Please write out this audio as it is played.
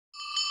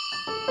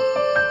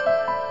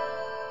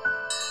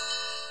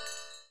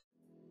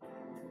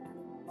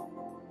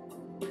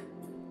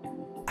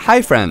Hi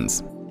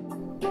friends!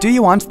 Do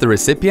you want the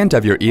recipient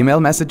of your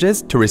email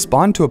messages to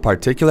respond to a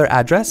particular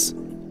address?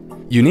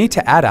 You need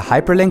to add a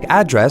hyperlink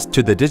address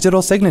to the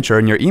digital signature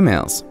in your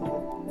emails.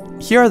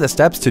 Here are the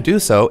steps to do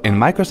so in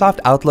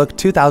Microsoft Outlook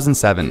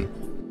 2007.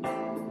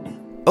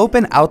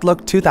 Open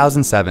Outlook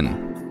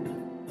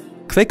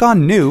 2007. Click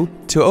on New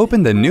to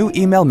open the new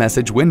email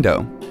message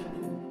window.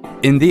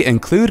 In the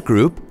Include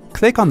group,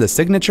 click on the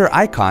signature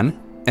icon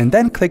and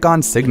then click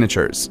on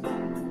Signatures.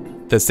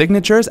 The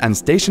Signatures and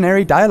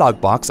Stationery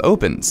dialog box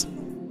opens.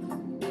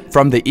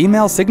 From the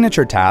Email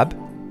Signature tab,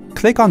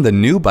 click on the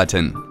New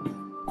button.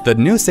 The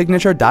New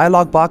Signature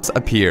dialog box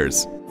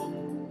appears.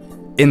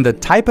 In the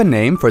Type a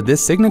Name for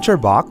this signature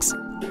box,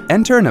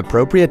 enter an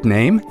appropriate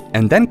name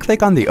and then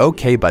click on the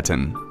OK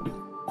button.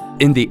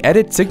 In the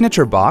Edit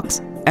Signature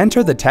box,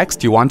 enter the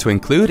text you want to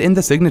include in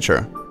the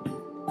signature.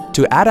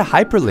 To add a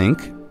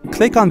hyperlink,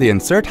 click on the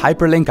Insert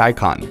Hyperlink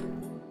icon.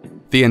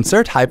 The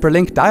Insert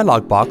Hyperlink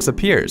dialog box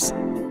appears.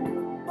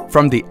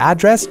 From the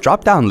Address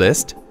drop-down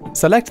list,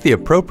 select the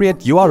appropriate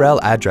URL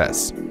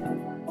address.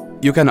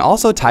 You can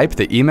also type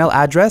the email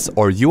address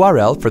or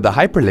URL for the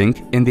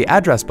hyperlink in the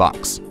address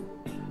box.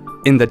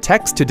 In the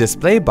Text to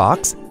Display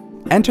box,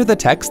 enter the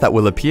text that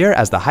will appear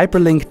as the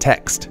hyperlink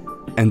text,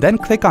 and then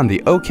click on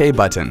the OK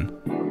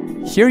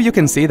button. Here you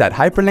can see that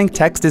hyperlink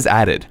text is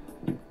added.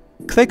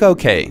 Click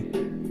OK.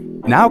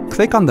 Now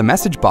click on the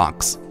message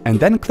box, and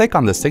then click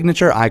on the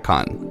signature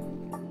icon.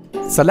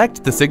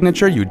 Select the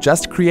signature you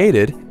just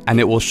created, and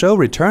it will show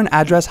Return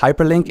Address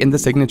Hyperlink in the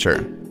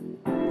signature.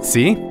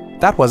 See?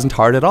 That wasn't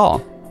hard at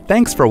all.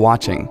 Thanks for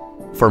watching.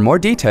 For more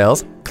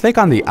details, click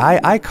on the eye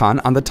icon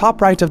on the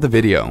top right of the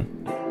video.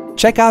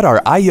 Check out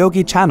our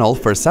iYogi channel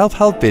for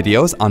self-help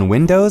videos on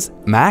Windows,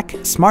 Mac,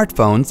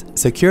 smartphones,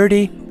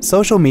 security,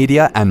 social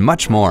media, and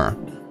much more.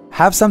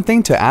 Have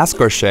something to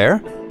ask or share?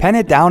 Pen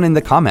it down in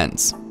the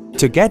comments.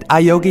 To get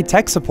iYogi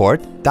tech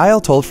support, dial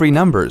toll-free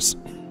numbers.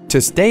 To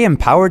stay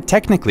empowered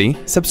technically,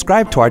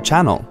 subscribe to our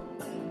channel.